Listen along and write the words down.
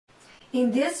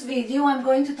In this video I'm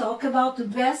going to talk about the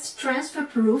best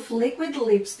transfer-proof liquid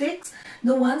lipsticks,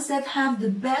 the ones that have the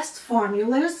best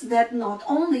formulas that not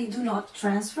only do not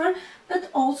transfer but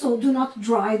also do not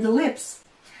dry the lips.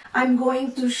 I'm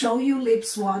going to show you lip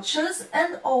swatches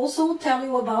and also tell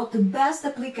you about the best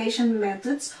application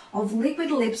methods of liquid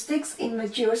lipsticks in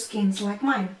mature skins like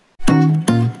mine.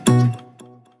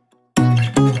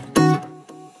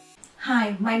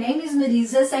 Hi, my name is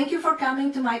Marisa. Thank you for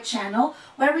coming to my channel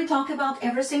where we talk about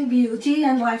everything beauty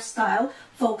and lifestyle,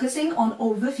 focusing on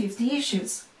over 50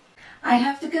 issues. I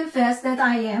have to confess that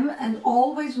I am and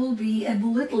always will be a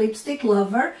bullet lipstick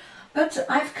lover, but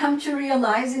I've come to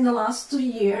realize in the last 2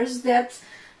 years that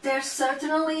there's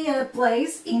certainly a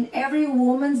place in every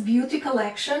woman's beauty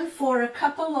collection for a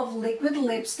couple of liquid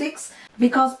lipsticks,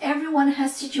 because everyone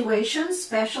has situations,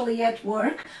 especially at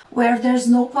work, where there's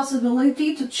no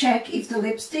possibility to check if the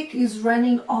lipstick is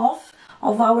running off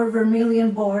of our vermilion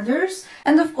borders.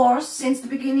 And of course, since the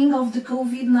beginning of the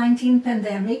COVID-19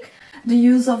 pandemic, the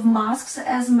use of masks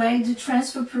has made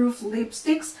transfer-proof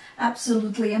lipsticks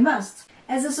absolutely a must.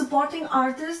 As a supporting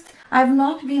artist, I've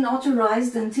not been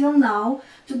authorized until now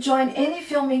to join any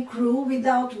filming crew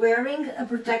without wearing a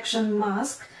protection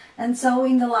mask, and so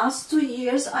in the last 2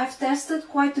 years I've tested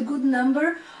quite a good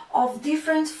number of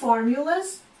different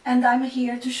formulas, and I'm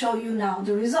here to show you now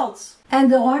the results. And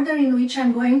the order in which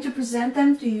I'm going to present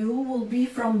them to you will be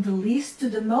from the least to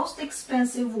the most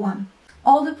expensive one.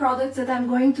 All the products that I'm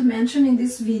going to mention in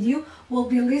this video will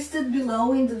be listed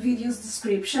below in the video's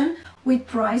description, with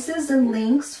prices and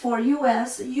links for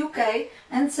US, UK,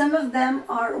 and some of them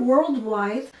are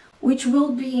worldwide, which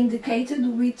will be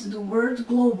indicated with the word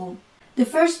global. The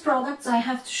first products I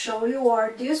have to show you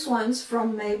are these ones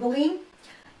from Maybelline.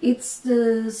 It's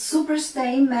the Super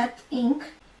Stay Matte Ink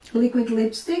liquid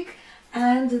lipstick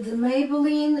and the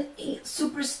Maybelline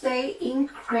Super Stay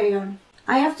Ink Crayon.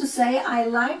 I have to say I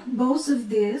like both of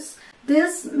these.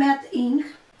 This matte ink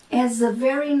has a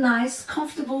very nice,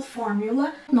 comfortable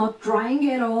formula, not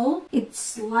drying at all.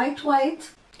 It's lightweight,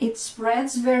 it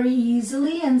spreads very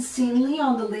easily and thinly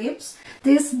on the lips.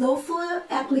 This doe-foot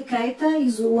applicator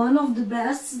is one of the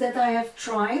best that I have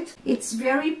tried. It's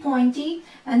very pointy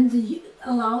and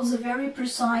allows a very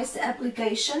precise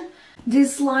application.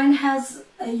 This line has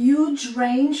a huge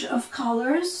range of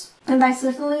colors, and I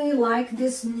certainly like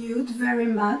this nude very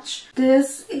much.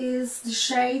 This is the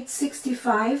shade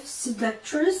 65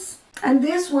 Seductress, and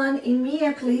this one, in me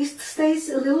at least, stays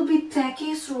a little bit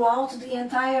tacky throughout the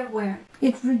entire wear.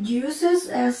 It reduces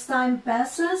as time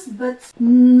passes, but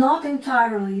not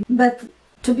entirely. But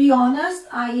to be honest,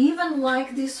 I even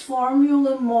like this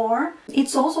formula more.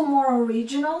 It's also more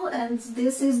original, and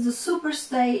this is the Super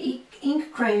Stay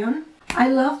Ink Crayon. I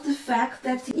love the fact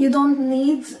that you don't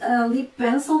need a lip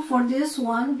pencil for this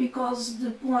one, because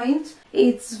the point,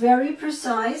 it's very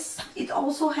precise. It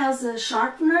also has a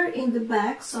sharpener in the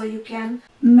back, so you can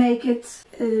make it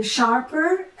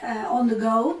sharper on the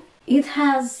go. It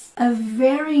has a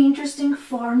very interesting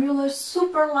formula,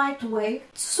 super lightweight,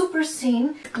 super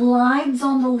thin, glides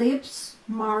on the lips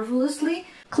marvelously.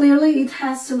 Clearly it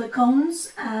has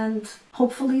silicones and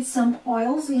hopefully some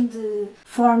oils in the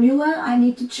formula. I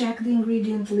need to check the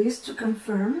ingredient list to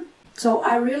confirm. So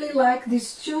I really like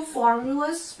these two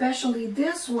formulas, especially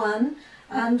this one,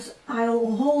 and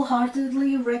I'll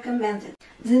wholeheartedly recommend it.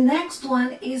 The next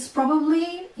one is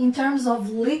probably, in terms of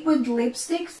liquid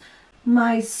lipsticks,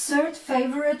 my third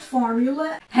favorite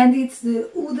formula, and it's the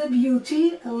Huda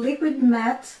Beauty Liquid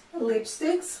Matte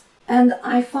Lipsticks. And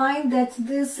I find that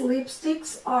these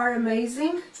lipsticks are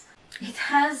amazing. It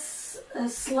has a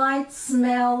slight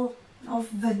smell of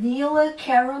vanilla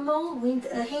caramel with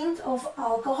a hint of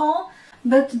alcohol,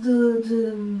 but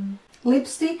the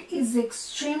lipstick is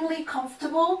extremely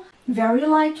comfortable, very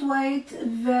lightweight,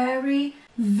 very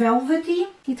velvety.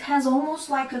 It has almost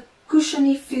like a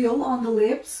cushiony feel on the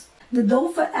lips. The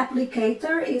doe-foot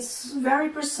applicator is very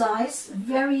precise,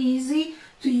 very easy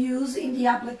to use in the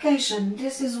application.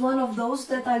 This is one of those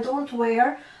that I don't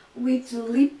wear with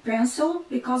lip pencil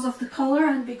because of the color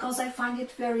and because I find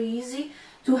it very easy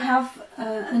to have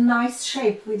a nice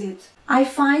shape with it. I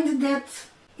find that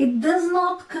it does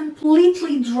not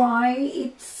completely dry.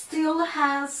 It still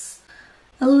has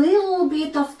a little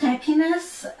bit of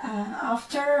tackiness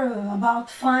after about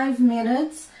 5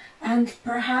 minutes, and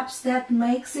perhaps that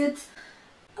makes it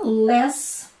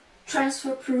less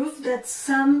transfer proof than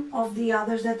some of the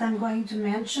others that I'm going to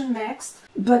mention next,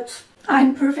 but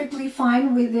I'm perfectly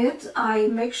fine with it. I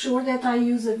make sure that I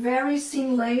use a very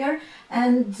thin layer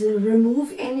and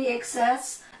remove any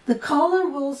excess. The color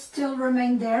will still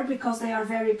remain there because they are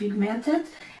very pigmented,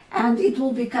 and it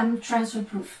will become transfer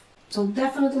proof. So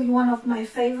definitely one of my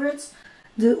favorites,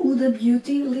 the Huda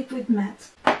Beauty Liquid Matte.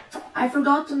 I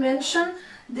forgot to mention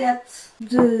that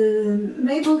the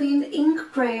Maybelline ink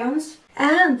crayons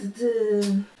and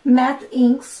the matte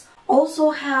inks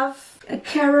also have a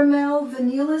caramel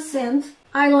vanilla scent.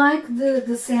 I like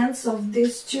the scents of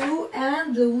these two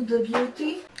and the Huda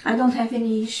Beauty. I don't have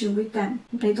any issue with them.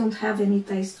 They don't have any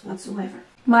taste whatsoever.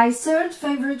 My third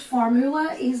favorite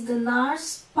formula is the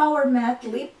Nars Powermatte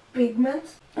Lip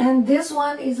Pigment. And this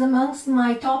one is amongst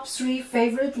my top 3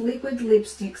 favorite liquid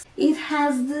lipsticks. It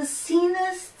has the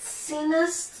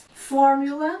thinnest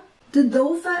formula. The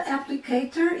doe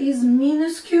applicator is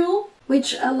minuscule,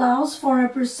 which allows for a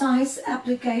precise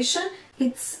application.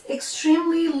 It's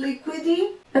extremely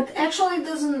liquidy, but actually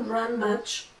doesn't run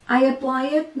much. I apply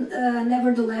it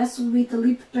nevertheless with a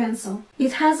lip pencil.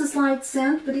 It has a slight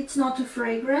scent, but it's not a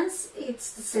fragrance.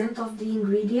 It's the scent of the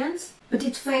ingredients, but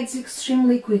it fades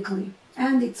extremely quickly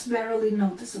and it's barely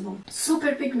noticeable.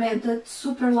 Super pigmented,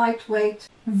 super lightweight,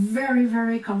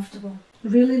 very comfortable.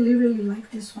 Really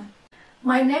like this one.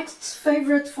 My next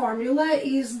favorite formula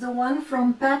is the one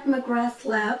from Pat McGrath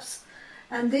Labs,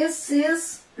 and this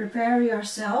is, prepare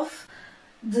yourself,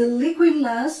 the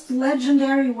LiquiLust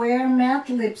Legendary Wear Matte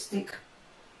Lipstick.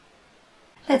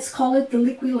 Let's call it the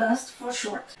LiquiLust for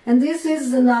short. And this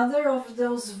is another of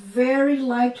those very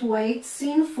lightweight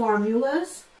thin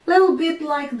formulas. A little bit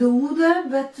like the Huda,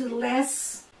 but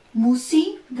less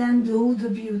moussey than the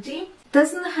Huda Beauty.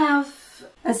 Doesn't have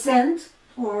a scent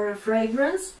or a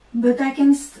fragrance, but I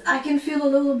can feel a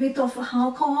little bit of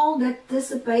alcohol that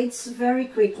dissipates very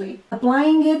quickly.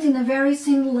 Applying it in a very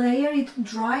thin layer, it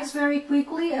dries very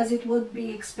quickly, as it would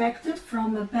be expected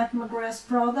from a Pat McGrath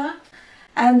product,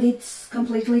 and it's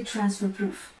completely transfer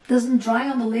proof. Doesn't dry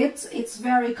on the lips, it's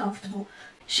very comfortable.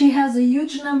 She has a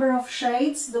huge number of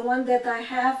shades. The one that I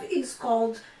have is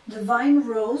called Divine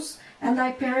Rose, and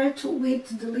I pair it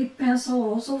with the lip pencil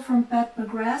also from Pat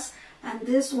McGrath, and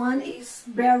this one is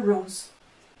Bare Rose.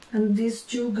 And these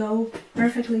two go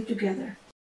perfectly together.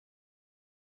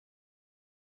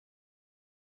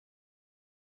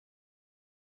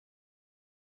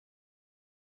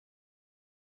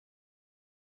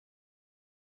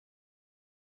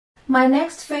 My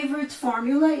next favorite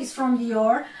formula is from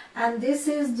Dior, and this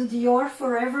is the Dior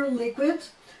Forever Liquid,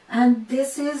 and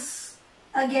this is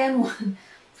again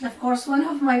of course one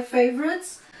of my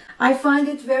favorites. I find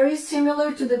it very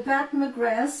similar to the Pat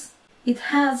McGrath. It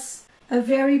has a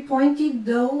very pointy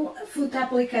doe foot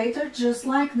applicator, just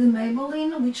like the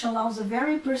Maybelline, which allows a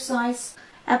very precise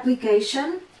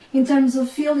application. In terms of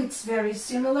feel, it's very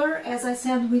similar. As I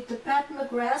said with the Pat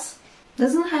McGrath,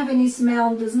 doesn't have any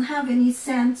smell, doesn't have any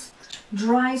scent,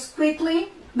 dries quickly,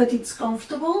 but it's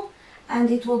comfortable and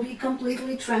it will be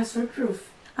completely transfer proof.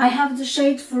 I have the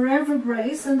shade Forever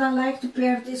Grace, and I like to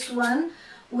pair this one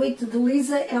with the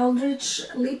Lisa Eldridge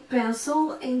lip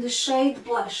pencil in the shade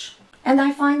Blush. And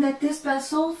I find that this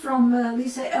pencil from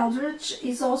Lisa Eldridge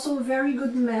is also a very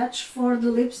good match for the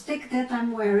lipstick that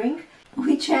I'm wearing,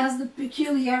 which has the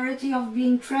peculiarity of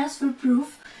being transfer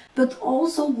proof but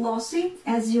also glossy,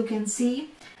 as you can see.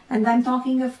 And I'm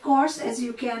talking, of course, as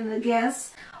you can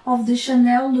guess, of the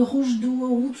Chanel Le Rouge Duo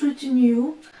Ultra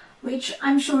Tenue, which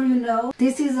I'm sure you know.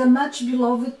 This is a much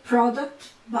beloved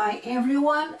product by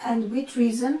everyone, and with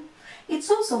reason.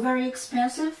 It's also very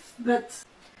expensive, but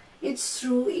it's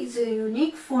true, it's a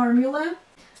unique formula.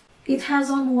 It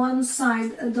has on one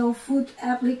side a doe foot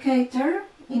applicator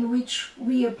in which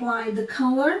we apply the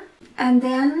color, and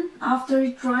then after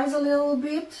it dries a little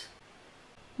bit,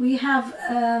 we have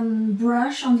a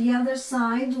brush on the other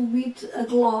side with a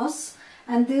gloss,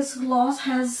 and this gloss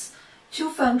has two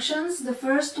functions. The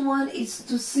first one is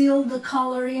to seal the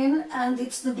color in, and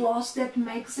it's the gloss that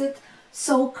makes it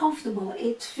so comfortable.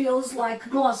 It feels like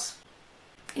gloss.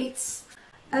 It's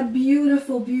a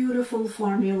beautiful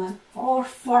formula, or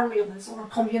formulas, or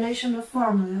combination of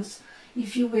formulas,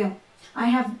 if you will. I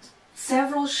have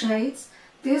several shades.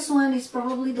 This one is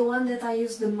probably the one that I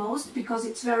use the most because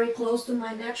it's very close to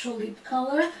my natural lip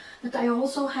color, but I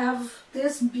also have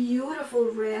this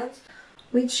beautiful red,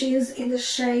 which is in the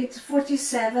shade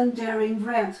 47 Daring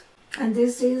Red, and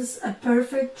this is a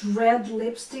perfect red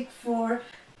lipstick for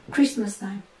Christmas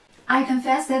time. I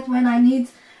confess that when I need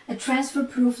a transfer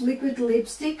proof liquid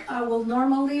lipstick, I will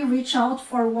normally reach out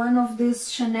for one of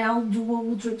these Chanel Duo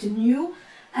Ultra Tenue,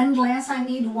 unless I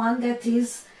need one that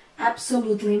is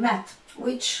absolutely matte,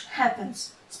 which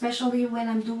happens, especially when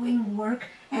I'm doing work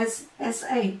as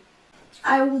SA.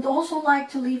 I would also like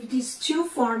to leave these two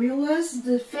formulas,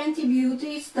 the Fenty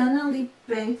Beauty Stunning Lip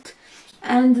Paint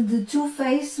and the Too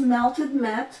Faced Melted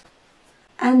Matte.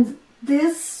 And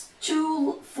this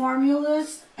two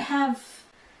formulas have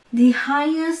the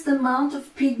highest amount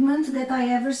of pigment that I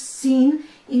ever seen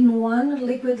in one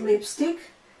liquid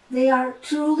lipstick. They are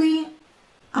truly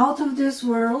out of this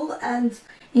world, and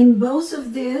in both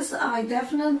of these I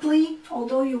definitely,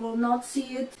 although you will not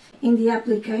see it in the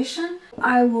application,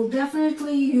 I will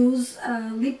definitely use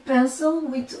a lip pencil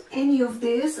with any of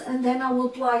these, and then I will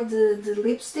apply the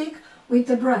lipstick with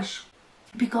the brush,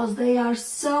 because they are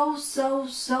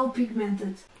so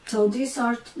pigmented. So these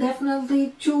are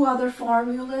definitely two other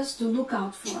formulas to look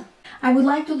out for. I would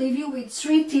like to leave you with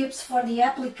 3 tips for the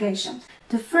application.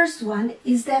 The first one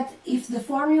is that if the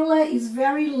formula is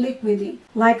very liquidy,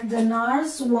 like the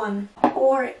Nars one,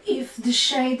 or if the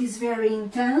shade is very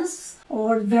intense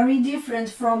or very different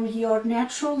from your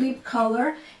natural lip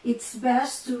color, it's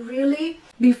best to really,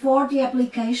 before the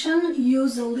application,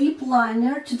 use a lip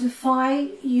liner to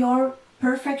define your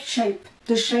perfect shape,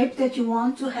 the shape that you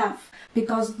want to have,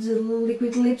 because the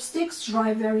liquid lipsticks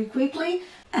dry very quickly,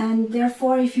 and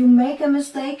therefore if you make a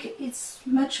mistake it's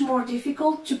much more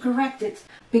difficult to correct it,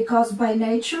 because by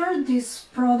nature these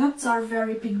products are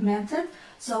very pigmented.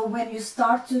 So when you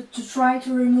start to try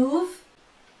to remove,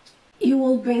 you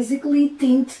will basically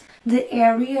tint the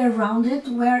area around it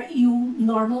where you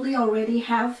normally already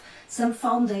have some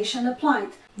foundation applied.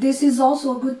 This is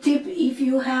also a good tip if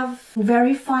you have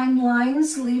very fine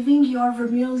lines leaving your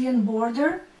vermilion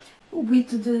border.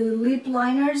 With the lip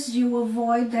liners you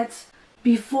avoid that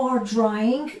before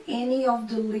drying any of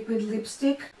the liquid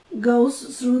lipstick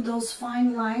goes through those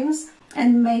fine lines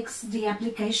and makes the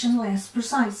application less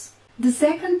precise. The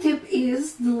second tip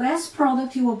is the less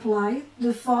product you apply,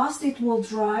 the faster it will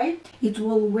dry, it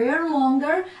will wear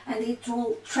longer, and it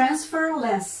will transfer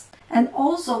less. And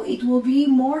also it will be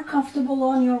more comfortable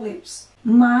on your lips.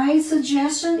 My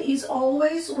suggestion is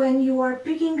always, when you are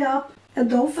picking up a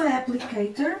doe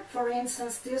applicator, for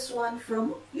instance this one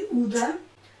from Huda,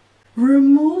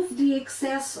 remove the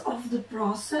excess of the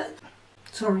product,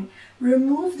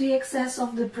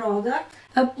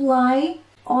 apply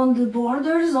on the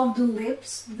borders of the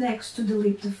lips next to the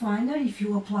lip definer if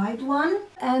you applied one,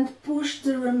 and push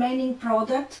the remaining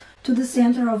product to the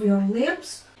center of your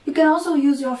lips. You can also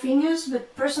use your fingers,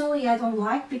 but personally I don't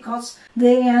like, because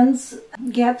the ends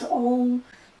get all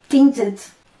tinted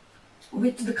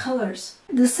with the colors.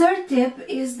 The third tip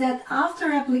is that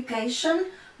after application,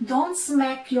 don't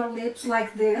smack your lips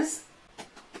like this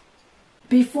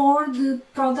before the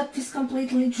product is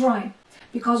completely dry,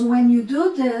 because when you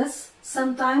do this,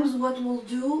 sometimes what we'll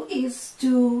do is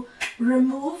to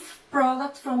remove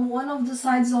product from one of the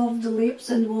sides of the lips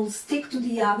and will stick to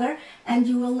the other, and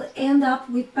you will end up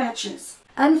with patches.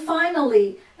 And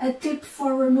finally, a tip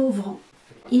for removal.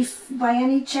 If by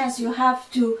any chance you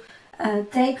have to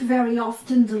take very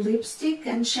often the lipstick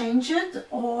and change it,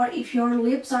 or if your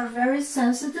lips are very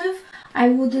sensitive, I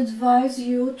would advise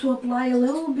you to apply a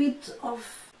little bit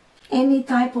of any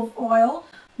type of oil,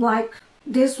 like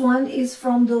this one is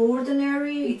from The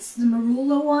Ordinary, it's the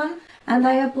marula one, and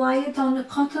I apply it on a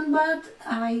cotton bud.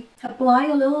 I apply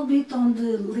a little bit on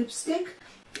the lipstick,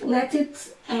 let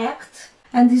it act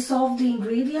and dissolve the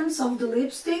ingredients of the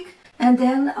lipstick, and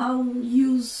then I'll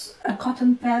use a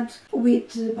cotton pad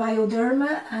with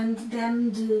Bioderma, and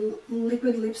then the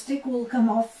liquid lipstick will come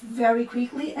off very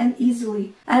quickly and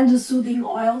easily. And the soothing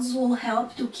oils will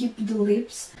help to keep the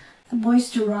lips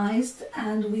moisturized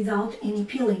and without any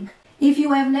peeling. If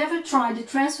you have never tried a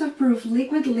transfer-proof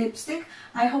liquid lipstick,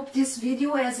 I hope this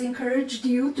video has encouraged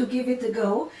you to give it a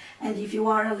go. And if you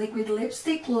are a liquid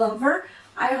lipstick lover,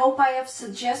 I hope I have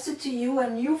suggested to you a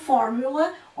new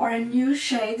formula or a new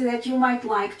shade that you might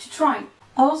like to try.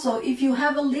 Also, if you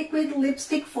have a liquid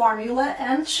lipstick formula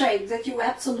and shade that you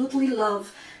absolutely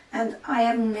love, and I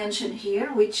haven't mentioned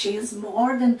here, which is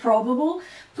more than probable,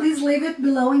 please leave it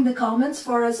below in the comments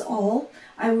for us all.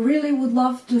 I really would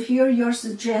love to hear your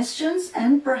suggestions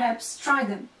and perhaps try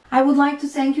them. I would like to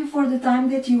thank you for the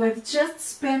time that you have just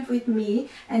spent with me,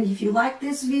 and if you like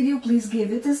this video, please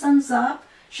give it a thumbs up,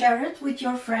 share it with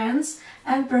your friends,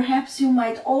 and perhaps you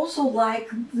might also like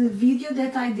the video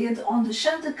that I did on the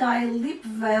Chantecaille Lip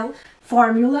Veil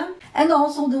formula, and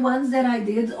also the ones that I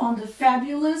did on the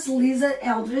fabulous Lisa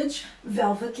Eldridge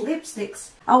Velvet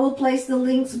Lipsticks. I will place the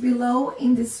links below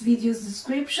in this video's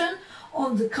description,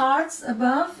 on the cards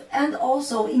above, and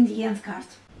also in the end card.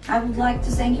 I would like to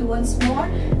thank you once more.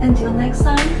 Until next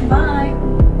time, bye!